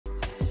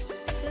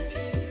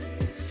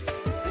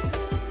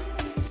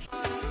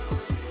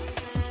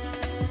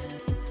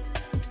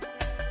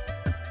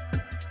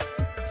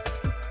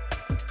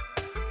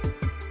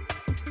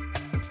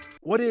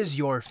What is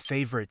your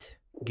favorite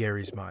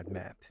Garry's Mod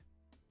map?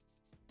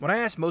 When I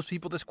ask most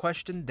people this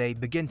question, they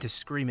begin to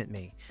scream at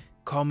me,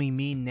 call me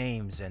mean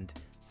names, and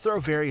throw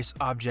various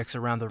objects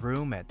around the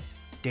room at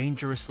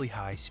dangerously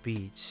high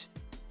speeds.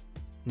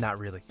 Not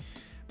really,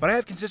 but I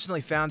have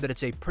consistently found that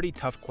it's a pretty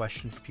tough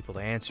question for people to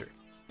answer.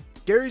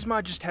 Garry's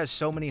Mod just has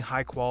so many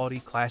high-quality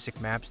classic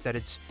maps that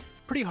it's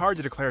pretty hard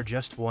to declare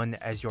just one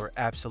as your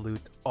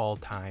absolute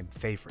all-time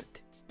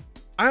favorite.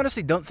 I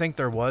honestly don't think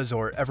there was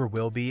or ever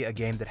will be a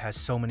game that has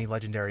so many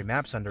legendary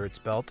maps under its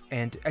belt,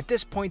 and at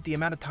this point the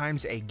amount of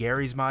times a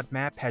Garry's Mod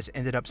map has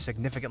ended up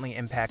significantly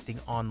impacting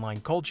online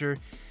culture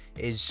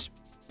is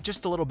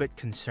just a little bit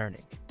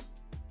concerning.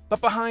 But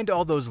behind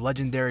all those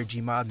legendary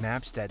Gmod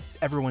maps that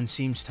everyone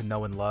seems to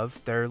know and love,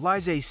 there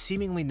lies a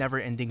seemingly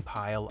never-ending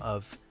pile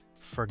of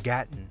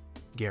forgotten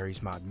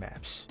Garry's Mod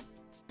maps.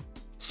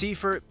 See,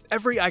 for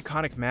every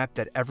iconic map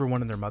that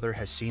everyone and their mother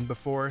has seen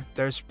before,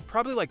 there's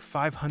probably like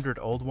 500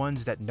 old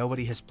ones that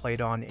nobody has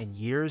played on in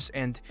years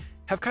and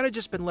have kind of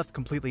just been left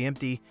completely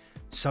empty,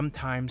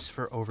 sometimes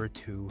for over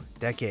 2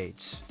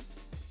 decades.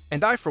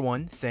 And I, for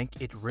one, think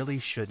it really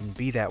shouldn't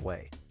be that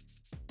way.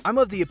 I'm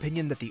of the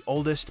opinion that the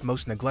oldest,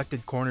 most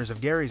neglected corners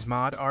of Garry's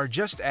Mod are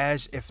just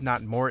as, if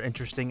not more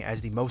interesting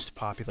as the most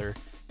popular,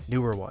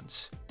 newer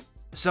ones.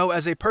 So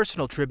as a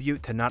personal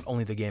tribute to not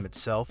only the game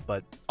itself,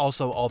 but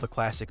also all the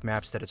classic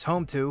maps that it's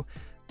home to,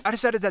 I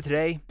decided that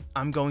today,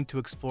 I'm going to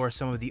explore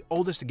some of the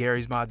oldest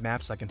Garry's Mod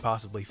maps I can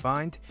possibly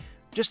find,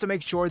 just to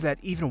make sure that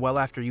even well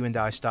after you and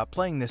I stop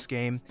playing this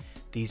game,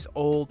 these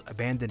old,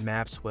 abandoned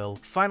maps will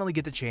finally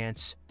get the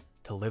chance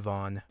to live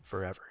on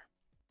forever.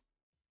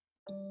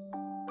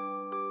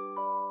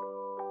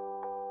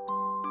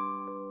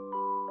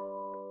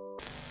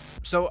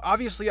 So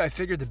obviously I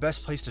figured the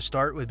best place to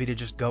start would be to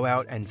just go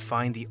out and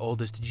find the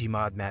oldest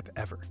Gmod map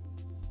ever.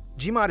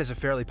 Gmod is a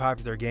fairly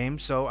popular game,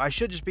 so I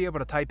should just be able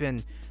to type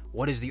in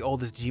what is the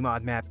oldest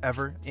Gmod map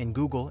ever in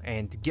Google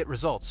and get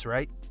results,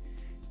 right?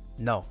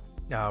 No,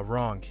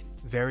 wrong.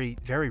 Very,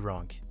 very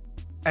wrong.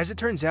 As it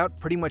turns out,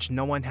 pretty much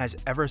no one has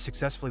ever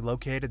successfully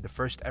located the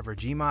first ever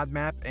Gmod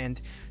map,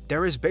 and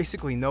there is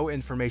basically no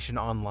information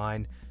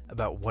online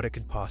about what it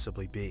could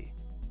possibly be.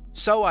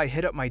 So I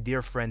hit up my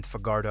dear friend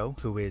Fagardo,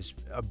 who is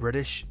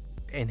British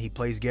and he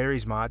plays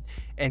Garry's Mod,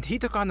 and he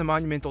took on the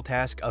monumental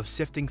task of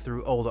sifting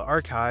through old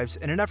archives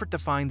in an effort to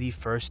find the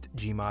first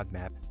Gmod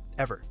map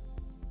ever.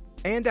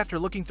 And after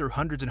looking through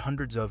hundreds and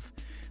hundreds of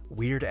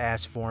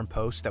weird-ass forum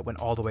posts that went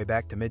all the way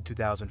back to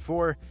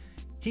mid-2004,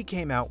 he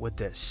came out with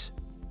this: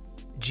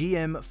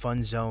 GM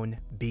Fun Zone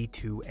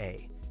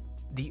B2A,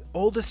 the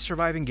oldest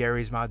surviving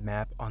Garry's Mod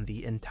map on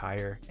the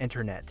entire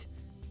internet.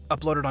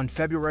 Uploaded on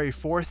February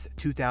 4th,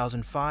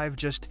 2005,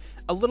 just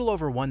a little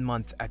over 1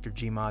 month after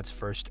Gmod's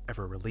first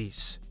ever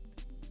release.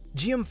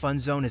 GM Fun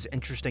Zone is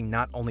interesting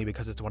not only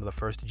because it's one of the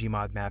first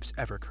Gmod maps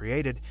ever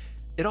created,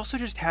 it also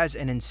just has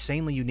an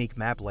insanely unique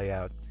map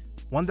layout,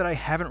 one that I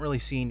haven't really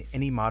seen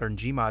any modern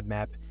Gmod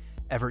map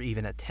ever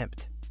even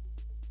attempt.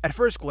 At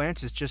first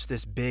glance, it's just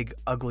this big,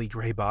 ugly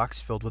gray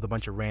box filled with a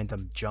bunch of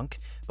random junk,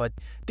 but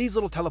these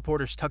little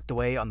teleporters tucked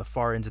away on the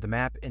far ends of the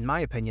map, in my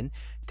opinion,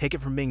 take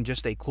it from being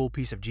just a cool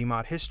piece of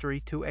Gmod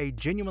history to a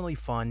genuinely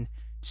fun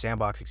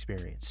sandbox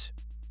experience.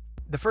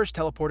 The first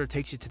teleporter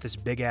takes you to this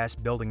big-ass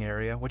building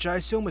area, which I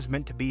assume was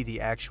meant to be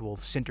the actual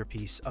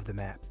centerpiece of the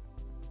map.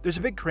 There's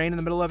a big crane in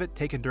the middle of it,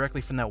 taken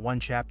directly from that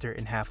one chapter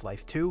in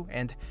Half-Life 2,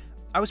 and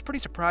I was pretty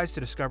surprised to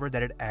discover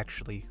that it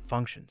actually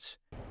functions.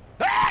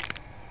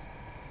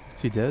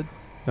 Is he dead?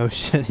 Oh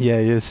shit,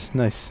 yeah he is.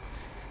 Nice.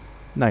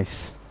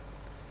 Nice.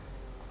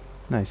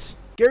 Nice.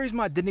 Garry's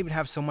Mod didn't even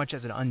have so much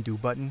as an undo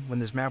button when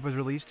this map was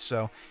released,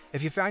 so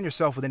if you found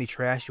yourself with any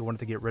trash you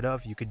wanted to get rid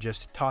of, you could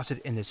just toss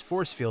it in this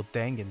force field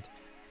thing and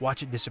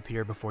watch it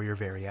disappear before your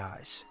very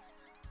eyes.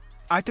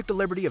 I took the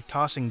liberty of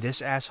tossing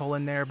this asshole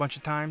in there a bunch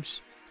of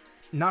times.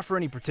 Not for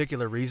any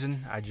particular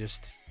reason, I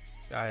just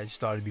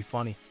thought it'd be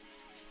funny.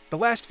 The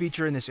last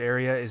feature in this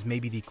area is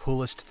maybe the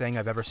coolest thing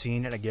I've ever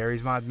seen in a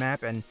Garry's Mod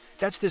map, and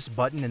that's this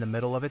button in the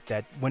middle of it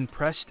that, when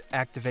pressed,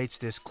 activates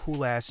this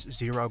cool-ass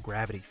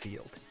zero-gravity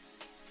field.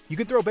 You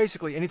can throw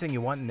basically anything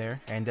you want in there,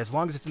 and as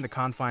long as it's in the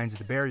confines of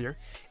the barrier,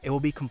 it will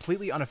be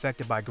completely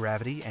unaffected by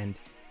gravity and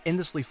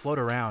endlessly float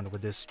around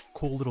with this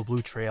cool little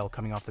blue trail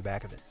coming off the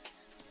back of it.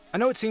 I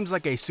know it seems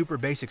like a super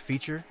basic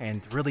feature,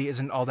 and really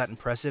isn't all that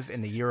impressive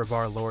in the year of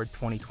our Lord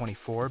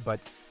 2024, but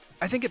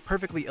I think it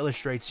perfectly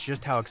illustrates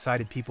just how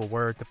excited people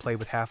were to play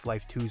with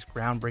Half-Life 2's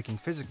groundbreaking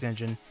physics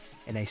engine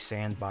in a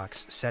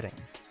sandbox setting.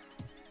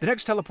 The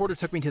next teleporter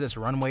took me to this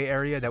runway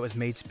area that was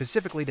made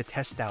specifically to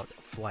test out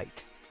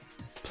flight.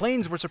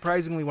 Planes were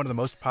surprisingly one of the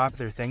most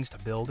popular things to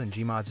build in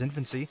Gmod's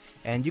infancy,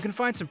 and you can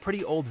find some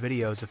pretty old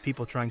videos of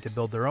people trying to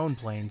build their own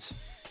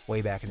planes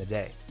way back in the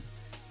day.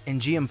 In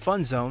GM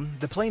Fun Zone,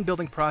 the plane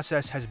building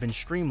process has been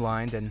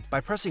streamlined, and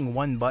by pressing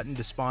one button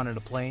to spawn in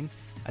a plane,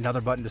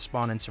 another button to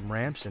spawn in some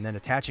ramps, and then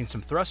attaching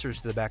some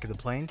thrusters to the back of the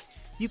plane,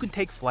 you can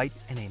take flight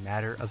in a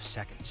matter of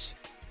seconds.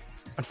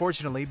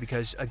 Unfortunately,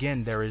 because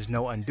again there is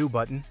no undo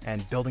button,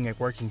 and building a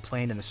working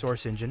plane in the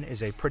source engine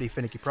is a pretty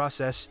finicky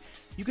process,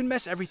 you can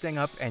mess everything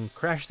up and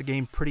crash the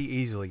game pretty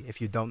easily if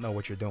you don't know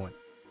what you're doing.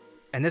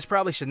 And this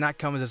probably should not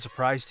come as a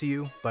surprise to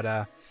you, but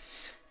I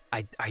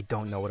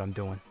don't know what I'm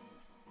doing.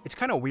 It's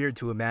kind of weird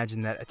to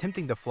imagine that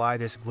attempting to fly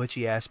this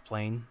glitchy-ass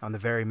plane on the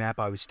very map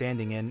I was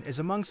standing in is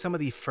among some of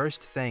the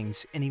first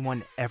things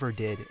anyone ever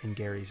did in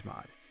Garry's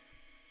Mod.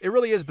 It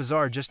really is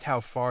bizarre just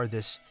how far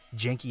this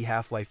janky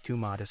Half-Life 2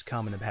 mod has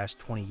come in the past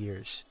 20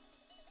 years.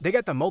 They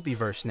got the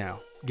multiverse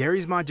now.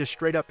 Garry's Mod just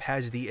straight up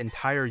has the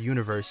entire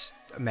universe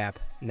map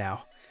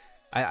now.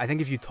 I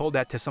think if you told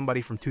that to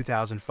somebody from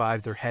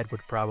 2005, their head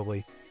would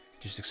probably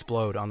just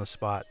explode on the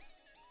spot.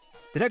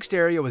 The next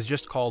area was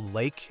just called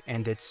Lake,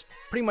 and it's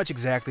pretty much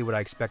exactly what I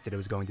expected it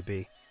was going to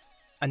be.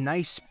 A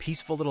nice,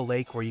 peaceful little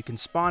lake where you can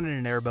spawn in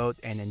an airboat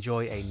and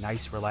enjoy a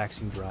nice,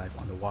 relaxing drive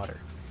on the water.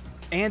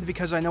 And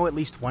because I know at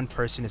least one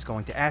person is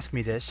going to ask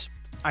me this,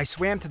 I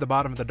swam to the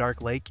bottom of the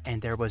dark lake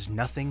and there was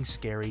nothing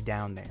scary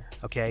down there,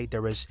 okay?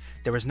 There was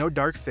no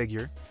dark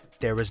figure,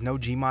 there was no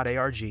GMOD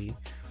ARG,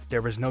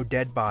 there was no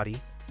dead body.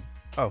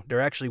 Oh,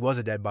 there actually was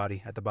a dead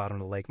body at the bottom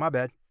of the lake, my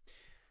bad.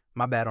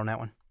 My bad on that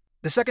one.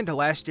 The second to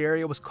last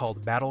area was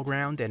called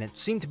Battleground, and it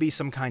seemed to be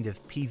some kind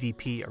of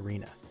PvP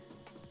arena.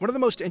 One of the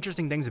most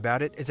interesting things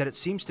about it is that it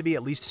seems to be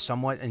at least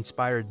somewhat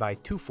inspired by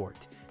 2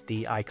 Fort,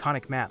 the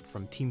iconic map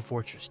from Team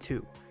Fortress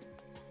 2.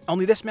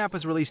 Only this map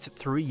was released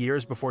 3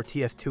 years before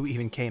TF2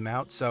 even came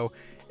out, so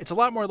it's a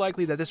lot more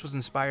likely that this was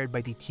inspired by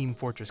the Team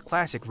Fortress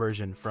Classic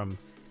version from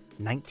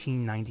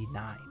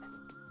 1999.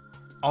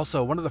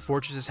 Also, one of the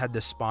fortresses had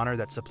this spawner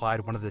that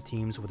supplied one of the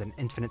teams with an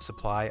infinite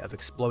supply of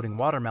exploding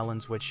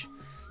watermelons, which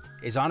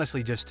is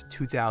honestly just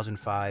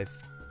 2005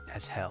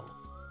 as hell.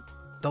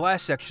 The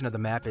last section of the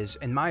map is,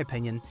 in my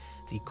opinion,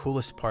 the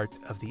coolest part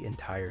of the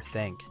entire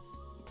thing.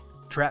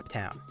 Trap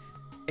Town,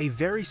 a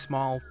very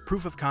small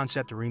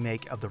proof-of-concept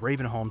remake of the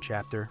Ravenholm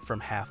chapter from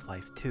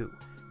Half-Life 2.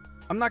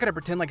 I'm not going to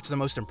pretend like it's the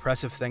most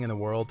impressive thing in the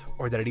world,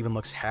 or that it even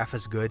looks half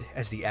as good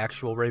as the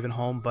actual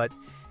Ravenholm, but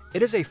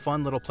it is a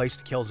fun little place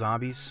to kill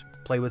zombies,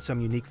 play with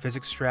some unique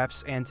physics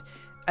traps, and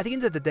at the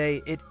end of the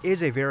day, it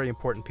is a very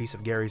important piece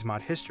of Garry's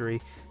Mod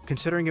history,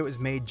 considering it was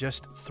made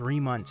just 3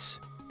 months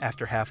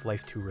after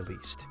Half-Life 2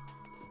 released.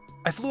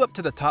 I flew up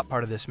to the top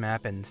part of this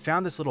map and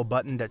found this little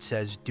button that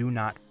says "Do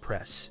not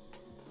press."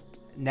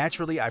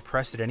 Naturally, I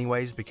pressed it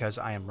anyways because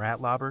I am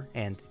Ratlobber,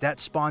 and that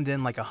spawned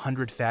in like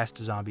 100 fast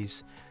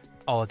zombies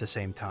all at the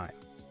same time.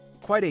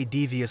 Quite a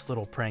devious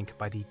little prank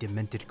by the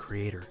demented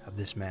creator of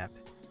this map.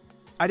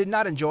 I did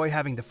not enjoy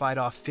having to fight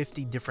off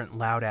 50 different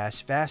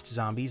loud-ass fast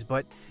zombies,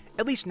 but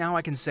at least now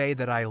I can say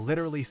that I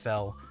literally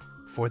fell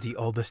for the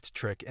oldest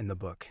trick in the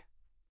book.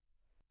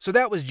 So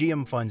that was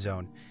GM Fun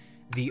Zone,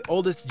 the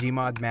oldest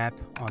Gmod map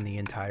on the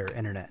entire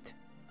internet.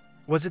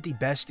 Was it the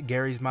best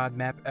Garry's Mod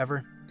map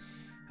ever?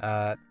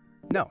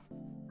 No.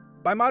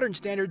 By modern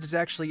standards, it's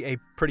actually a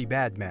pretty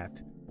bad map.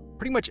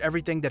 Pretty much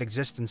everything that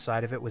exists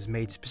inside of it was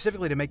made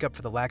specifically to make up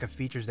for the lack of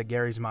features that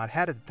Garry's Mod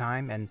had at the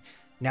time, and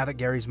now that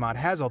Garry's Mod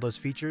has all those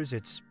features,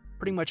 it's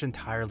pretty much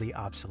entirely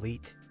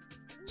obsolete.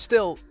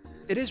 Still,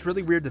 it is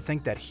really weird to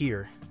think that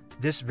here,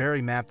 this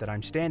very map that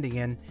I'm standing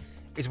in,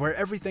 is where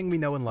everything we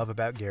know and love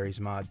about Garry's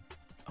Mod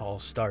all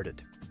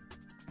started.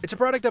 It's a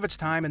product of its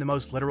time in the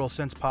most literal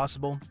sense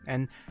possible,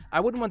 and I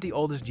wouldn't want the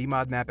oldest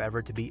Gmod map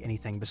ever to be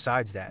anything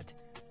besides that.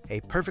 A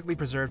perfectly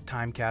preserved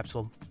time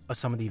capsule of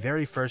some of the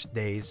very first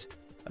days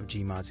of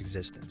Gmod's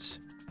existence.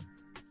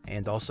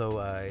 And also,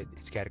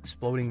 it's got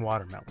exploding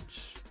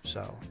watermelons,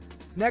 so...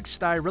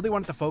 Next, I really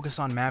wanted to focus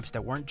on maps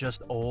that weren't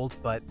just old,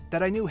 but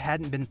that I knew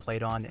hadn't been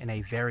played on in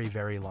a very,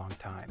 very long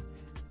time.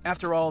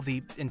 After all,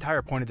 the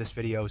entire point of this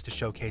video is to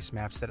showcase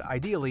maps that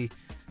ideally,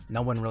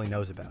 no one really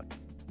knows about.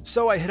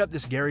 So I hit up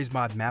this Garry's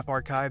Mod map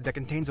archive that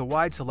contains a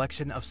wide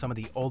selection of some of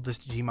the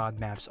oldest Gmod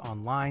maps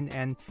online,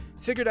 and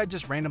figured I'd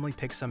just randomly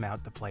pick some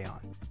out to play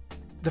on.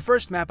 The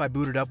first map I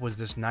booted up was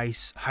this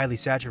nice, highly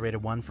saturated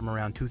one from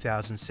around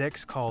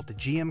 2006 called the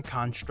GM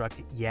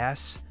Construct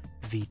Yas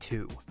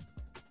V2.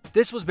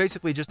 This was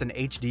basically just an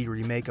HD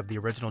remake of the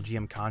original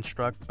GM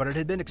Construct, but it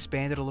had been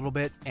expanded a little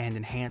bit and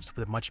enhanced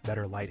with much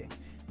better lighting.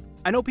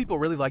 I know people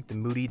really like the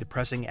moody,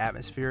 depressing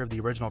atmosphere of the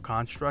original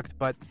Construct,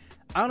 but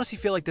I honestly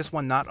feel like this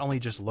one not only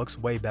just looks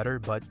way better,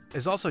 but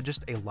is also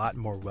just a lot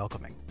more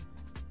welcoming.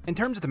 In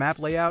terms of the map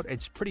layout,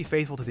 it's pretty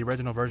faithful to the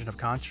original version of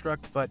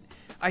Construct, but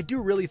I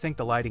do really think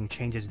the lighting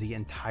changes the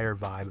entire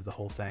vibe of the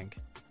whole thing.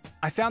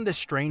 I found this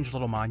strange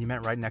little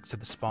monument right next to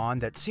the spawn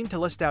that seemed to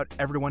list out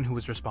everyone who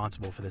was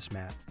responsible for this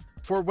map.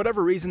 For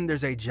whatever reason,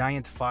 there's a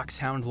giant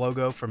foxhound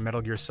logo from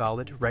Metal Gear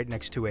Solid right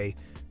next to a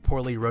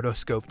poorly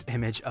rotoscoped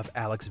image of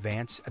Alex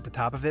Vance at the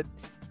top of it,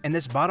 and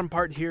this bottom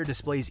part here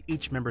displays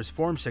each member's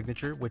form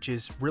signature, which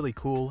is really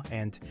cool,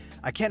 and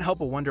I can't help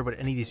but wonder what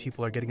any of these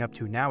people are getting up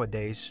to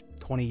nowadays,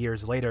 20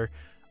 years later,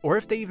 or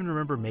if they even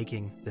remember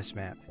making this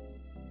map.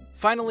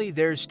 Finally,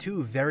 there's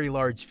 2 very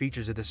large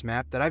features of this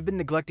map that I've been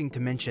neglecting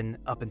to mention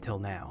up until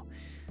now.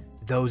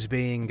 Those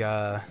being,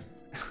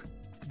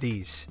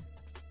 these.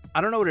 I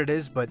don't know what it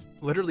is, but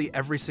literally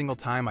every single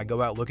time I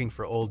go out looking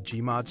for old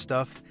GMOD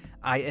stuff,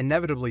 I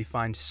inevitably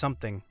find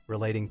something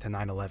relating to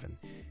 9/11.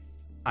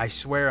 I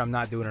swear I'm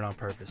not doing it on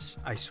purpose.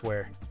 I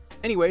swear.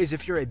 Anyways,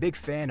 if you're a big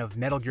fan of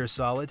Metal Gear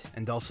Solid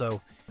and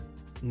also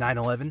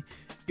 9/11,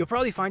 you'll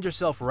probably find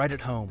yourself right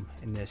at home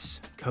in this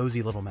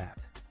cozy little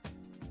map.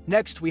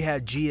 Next, we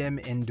had GM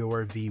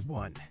Indoor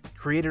V1,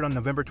 created on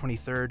November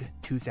 23rd,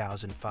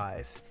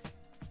 2005.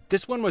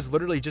 This one was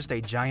literally just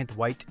a giant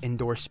white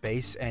indoor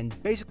space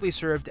and basically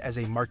served as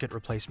a market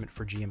replacement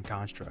for GM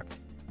Construct.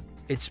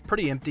 It's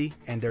pretty empty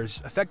and there's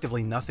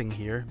effectively nothing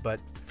here, but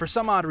for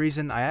some odd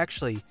reason I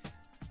actually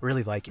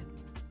really like it.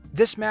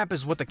 This map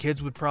is what the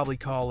kids would probably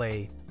call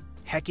a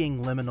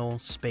hecking liminal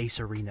space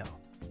arena.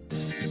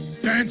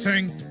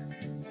 Dancing,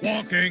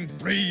 walking,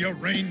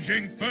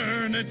 rearranging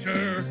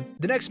furniture.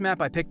 The next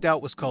map I picked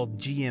out was called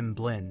GM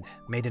Blend,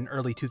 made in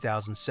early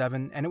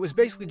 2007, and it was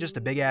basically just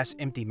a big-ass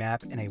empty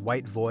map in a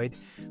white void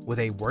with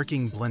a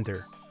working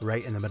blender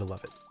right in the middle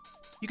of it.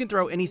 You can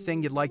throw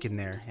anything you'd like in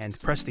there and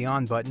press the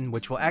on button,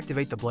 which will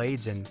activate the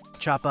blades and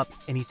chop up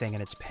anything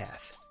in its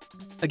path.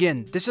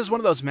 Again, this is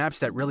one of those maps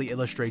that really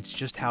illustrates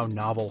just how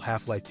novel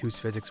Half-Life 2's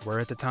physics were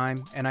at the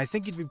time, and I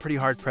think you'd be pretty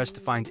hard-pressed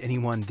to find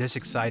anyone this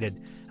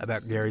excited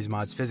about Garry's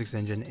Mod's physics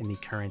engine in the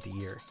current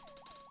year.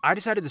 I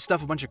decided to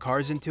stuff a bunch of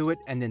cars into it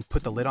and then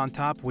put the lid on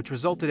top, which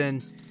resulted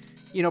in,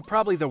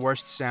 probably the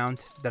worst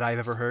sound that I've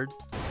ever heard.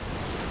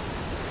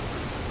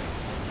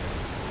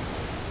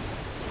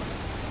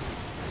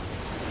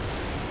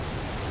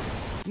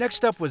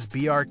 Next up was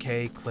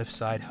BRK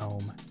Cliffside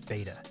Home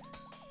Beta,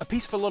 a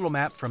peaceful little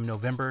map from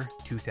November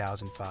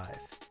 2005.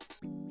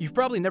 You've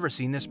probably never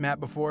seen this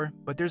map before,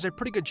 but there's a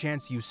pretty good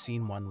chance you've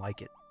seen one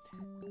like it.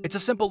 It's a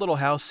simple little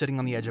house sitting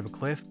on the edge of a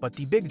cliff, but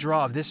the big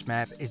draw of this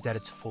map is that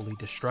it's fully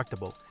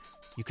destructible.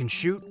 You can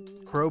shoot,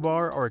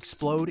 crowbar, or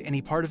explode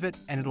any part of it,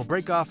 and it'll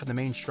break off of the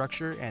main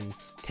structure and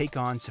take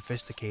on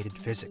sophisticated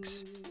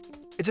physics.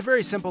 It's a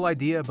very simple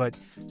idea, but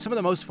some of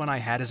the most fun I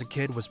had as a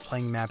kid was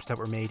playing maps that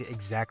were made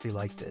exactly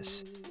like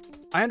this.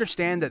 I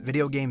understand that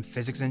video game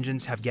physics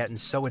engines have gotten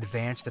so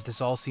advanced that this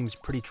all seems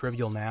pretty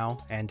trivial now,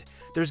 and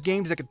there's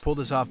games that could pull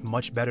this off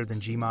much better than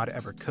GMOD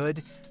ever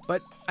could,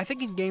 but I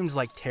think in games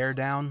like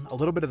Teardown, a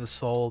little bit of the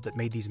soul that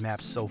made these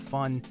maps so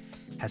fun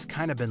has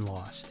kind of been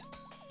lost.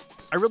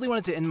 I really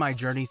wanted to end my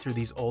journey through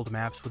these old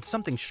maps with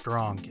something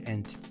strong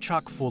and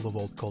chock full of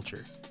old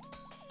culture.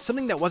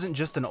 Something that wasn't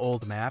just an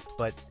old map,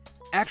 but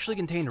actually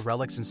contained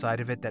relics inside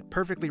of it that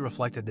perfectly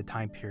reflected the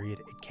time period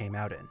it came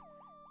out in.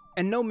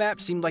 And no map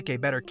seemed like a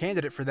better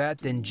candidate for that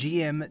than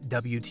GM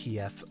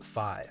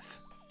WTF-5,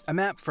 a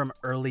map from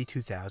early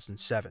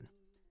 2007.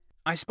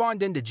 I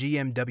spawned into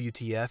GM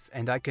WTF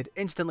and I could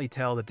instantly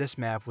tell that this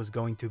map was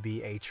going to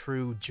be a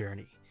true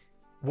journey.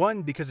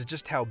 One, because of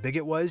just how big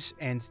it was,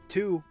 and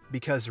two,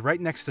 because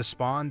right next to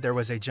spawn there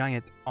was a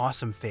giant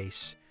awesome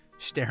face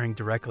staring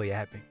directly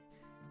at me.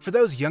 For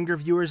those younger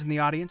viewers in the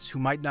audience who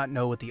might not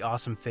know what the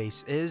awesome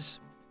face is,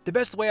 the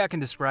best way I can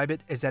describe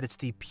it is that it's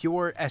the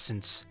pure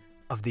essence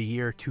of the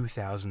year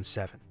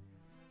 2007.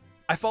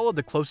 I followed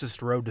the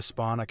closest road to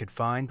spawn I could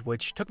find,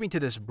 which took me to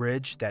this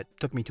bridge that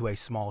took me to a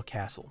small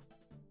castle.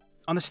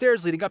 On the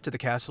stairs leading up to the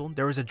castle,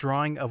 there was a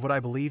drawing of what I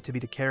believe to be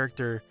the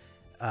character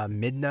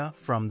Midna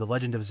from The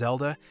Legend of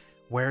Zelda,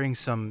 wearing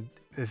some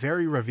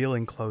very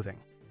revealing clothing.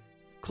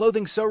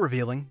 Clothing so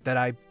revealing that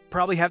I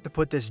probably have to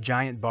put this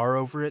giant bar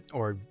over it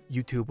or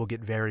YouTube will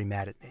get very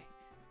mad at me.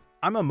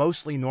 I'm a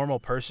mostly normal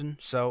person,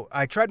 so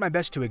I tried my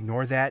best to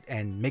ignore that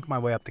and make my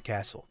way up the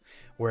castle,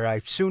 where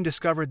I soon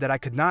discovered that I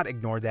could not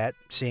ignore that,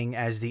 seeing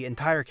as the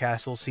entire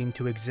castle seemed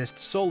to exist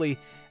solely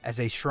as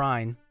a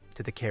shrine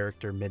to the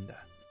character Midna.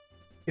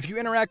 If you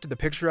interact with the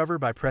picture of her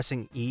by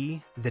pressing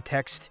E, the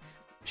text,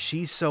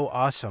 "She's so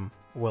awesome,"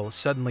 will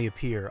suddenly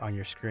appear on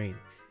your screen.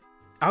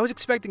 I was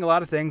expecting a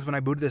lot of things when I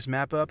booted this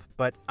map up,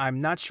 but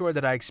I'm not sure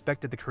that I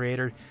expected the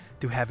creator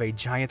to have a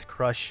giant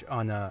crush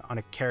on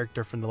a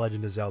character from The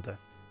Legend of Zelda.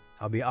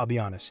 I'll be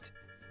honest.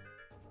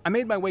 I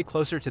made my way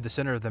closer to the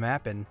center of the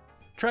map and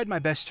tried my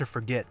best to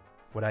forget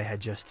what I had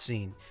just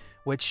seen,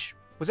 which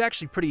was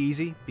actually pretty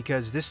easy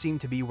because this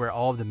seemed to be where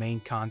all of the main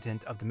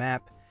content of the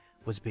map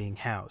was being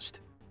housed.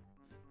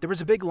 There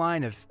was a big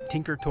line of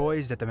Tinker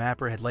toys that the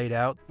mapper had laid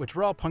out, which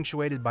were all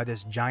punctuated by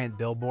this giant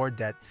billboard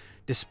that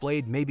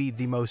displayed maybe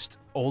the most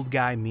old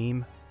guy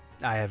meme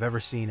I have ever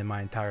seen in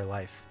my entire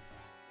life.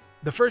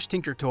 The first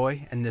Tinker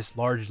toy in this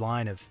large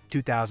line of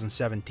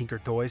 2007 Tinker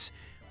toys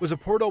was a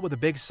portal with a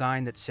big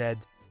sign that said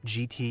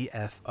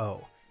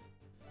GTFO.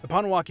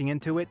 Upon walking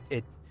into it,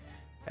 it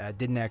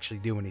didn't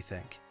actually do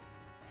anything.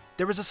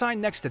 There was a sign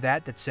next to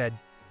that that said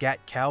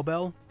Gat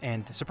Cowbell,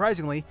 and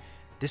surprisingly,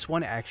 this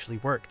one actually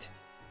worked.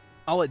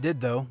 All it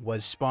did, though,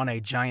 was spawn a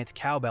giant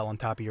cowbell on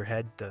top of your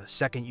head the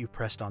second you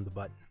pressed on the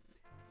button.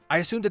 I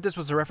assumed that this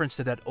was a reference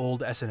to that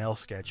old SNL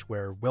sketch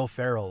where Will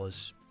Ferrell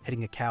is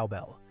hitting a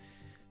cowbell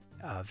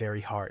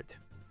very hard.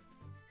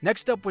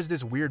 Next up was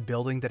this weird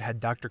building that had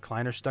Dr.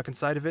 Kleiner stuck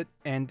inside of it,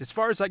 and as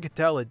far as I could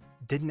tell, it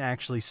didn't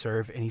actually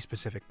serve any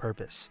specific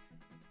purpose.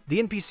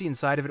 The NPC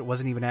inside of it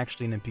wasn't even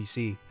actually an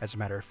NPC, as a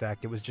matter of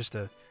fact, it was just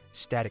a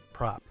static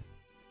prop.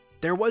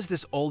 There was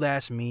this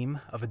old-ass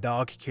meme of a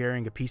dog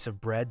carrying a piece of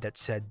bread that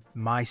said,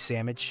 "My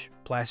sandwich,"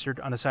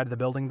 plastered on the side of the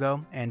building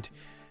though, and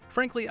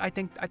frankly, I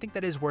think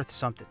that is worth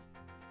something.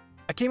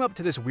 I came up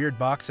to this weird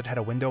box that had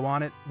a window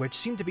on it, which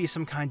seemed to be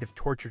some kind of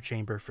torture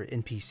chamber for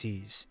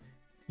NPCs.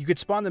 You could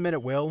spawn them in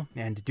at will,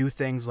 and do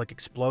things like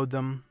explode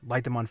them,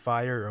 light them on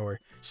fire, or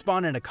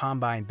spawn in a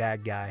combine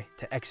bad guy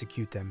to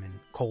execute them in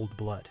cold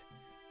blood.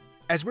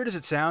 As weird as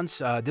it sounds,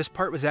 this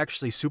part was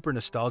actually super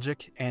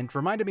nostalgic, and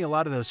reminded me a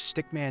lot of those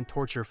stickman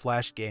torture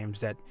flash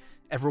games that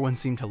everyone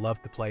seemed to love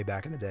to play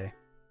back in the day.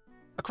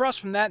 Across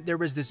from that, there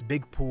was this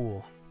big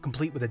pool,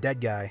 complete with a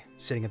dead guy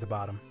sitting at the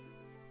bottom.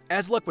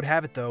 As luck would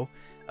have it though,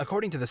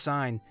 according to the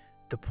sign,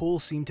 the pool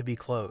seemed to be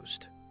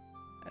closed.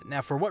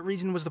 Now, for what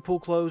reason was the pool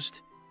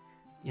closed?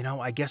 You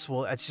know, I guess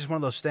it's just one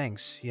of those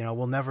things. You know,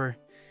 we'll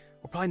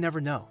probably never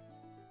know.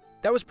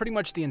 That was pretty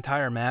much the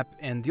entire map,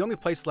 and the only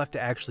place left to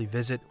actually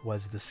visit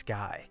was the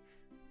sky.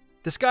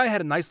 The sky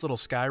had a nice little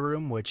sky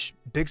room, which,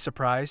 big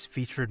surprise,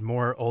 featured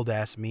more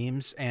old-ass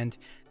memes, and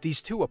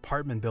these 2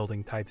 apartment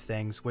building type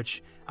things,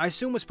 which I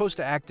assume was supposed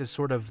to act as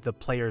sort of the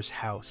player's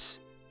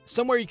house.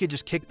 Somewhere you could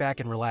just kick back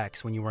and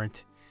relax when you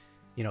weren't,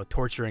 you know,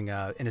 torturing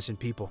innocent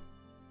people.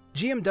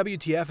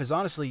 GMWTF is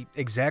honestly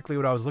exactly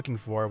what I was looking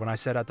for when I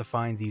set out to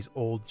find these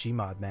old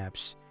Gmod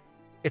maps.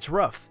 It's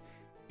rough,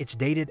 it's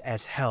dated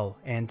as hell,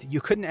 and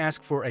you couldn't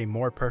ask for a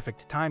more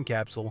perfect time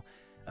capsule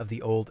of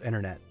the old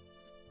internet.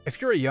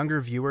 If you're a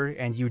younger viewer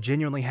and you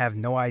genuinely have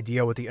no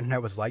idea what the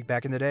internet was like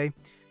back in the day,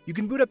 you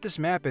can boot up this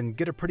map and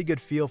get a pretty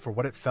good feel for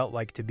what it felt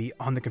like to be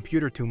on the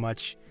computer too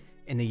much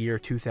in the year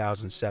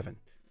 2007.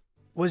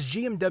 Was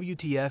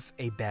GMWTF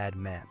a bad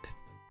map?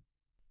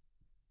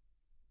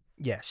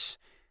 Yes.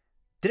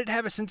 Did it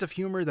have a sense of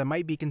humor that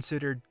might be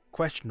considered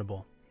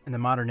questionable in the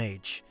modern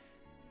age?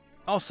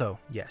 Also,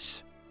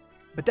 yes.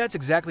 But that's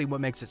exactly what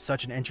makes it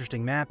such an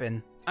interesting map,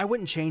 and I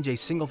wouldn't change a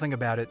single thing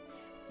about it,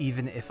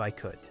 even if I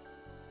could.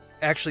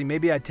 Actually,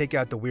 maybe I'd take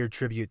out the weird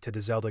tribute to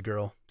the Zelda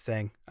girl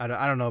thing. I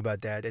don't know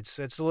about that. It's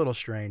a little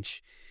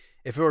strange.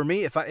 If it were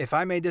me, if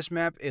I made this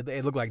map,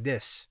 it'd look like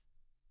this.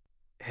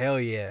 Hell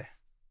yeah.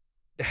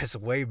 That's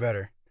way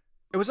better.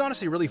 It was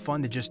honestly really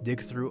fun to just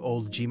dig through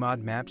old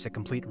Gmod maps at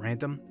complete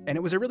random, and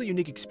it was a really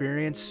unique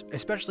experience,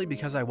 especially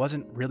because I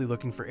wasn't really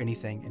looking for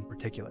anything in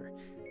particular.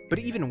 But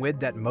even with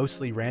that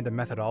mostly random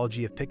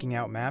methodology of picking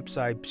out maps,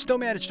 I still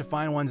managed to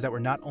find ones that were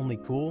not only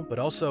cool, but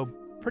also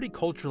pretty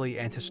culturally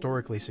and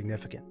historically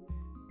significant.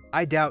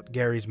 I doubt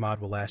Gary's mod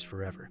will last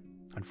forever,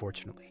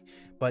 unfortunately,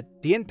 but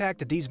the impact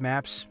that these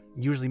maps,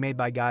 usually made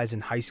by guys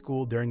in high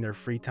school during their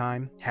free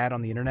time, had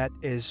on the internet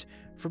is,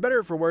 for better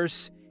or for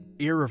worse,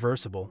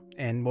 irreversible,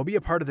 and will be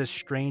a part of this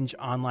strange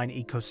online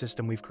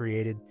ecosystem we've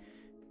created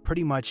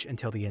pretty much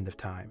until the end of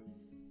time.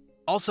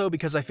 Also,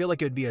 because I feel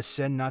like it would be a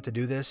sin not to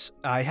do this,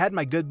 I had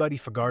my good buddy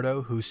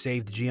Fagardo, who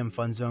saved GM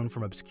Fun Zone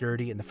from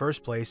obscurity in the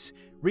first place,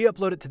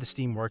 re-upload it to the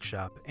Steam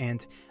Workshop,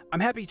 and I'm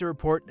happy to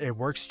report it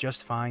works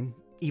just fine,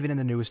 even in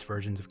the newest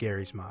versions of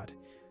Gary's mod.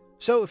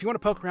 So if you want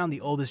to poke around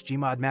the oldest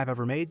Gmod map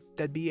ever made,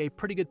 that'd be a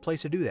pretty good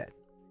place to do that.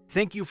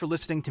 Thank you for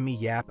listening to me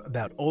yap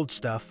about old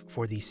stuff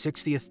for the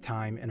 60th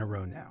time in a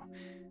row now.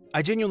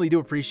 I genuinely do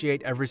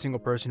appreciate every single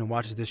person who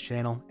watches this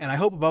channel, and I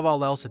hope above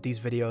all else that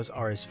these videos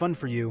are as fun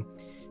for you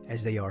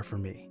as they are for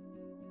me.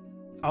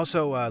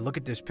 Also, look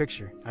at this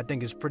picture. I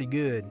think it's pretty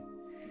good.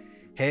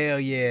 Hell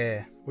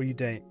yeah. What do you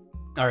think?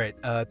 Alright,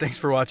 thanks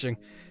for watching.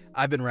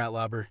 I've been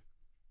Ratlobber.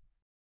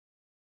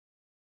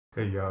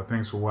 Hey y'all,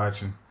 thanks for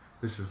watching.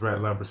 This is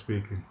Ratlobber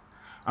speaking.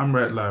 I'm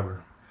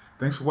Ratlobber.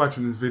 Thanks for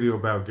watching this video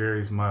about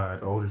Gary's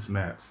mod, oldest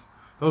maps.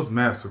 Those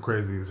maps are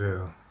crazy as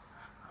hell.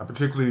 I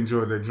particularly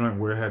enjoyed that joint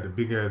where it had the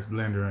big ass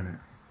blender in it.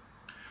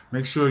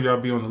 Make sure y'all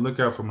be on the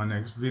lookout for my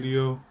next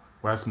video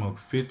where I smoke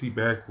 50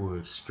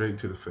 backwoods straight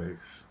to the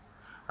face.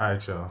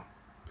 Alright y'all,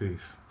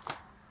 peace.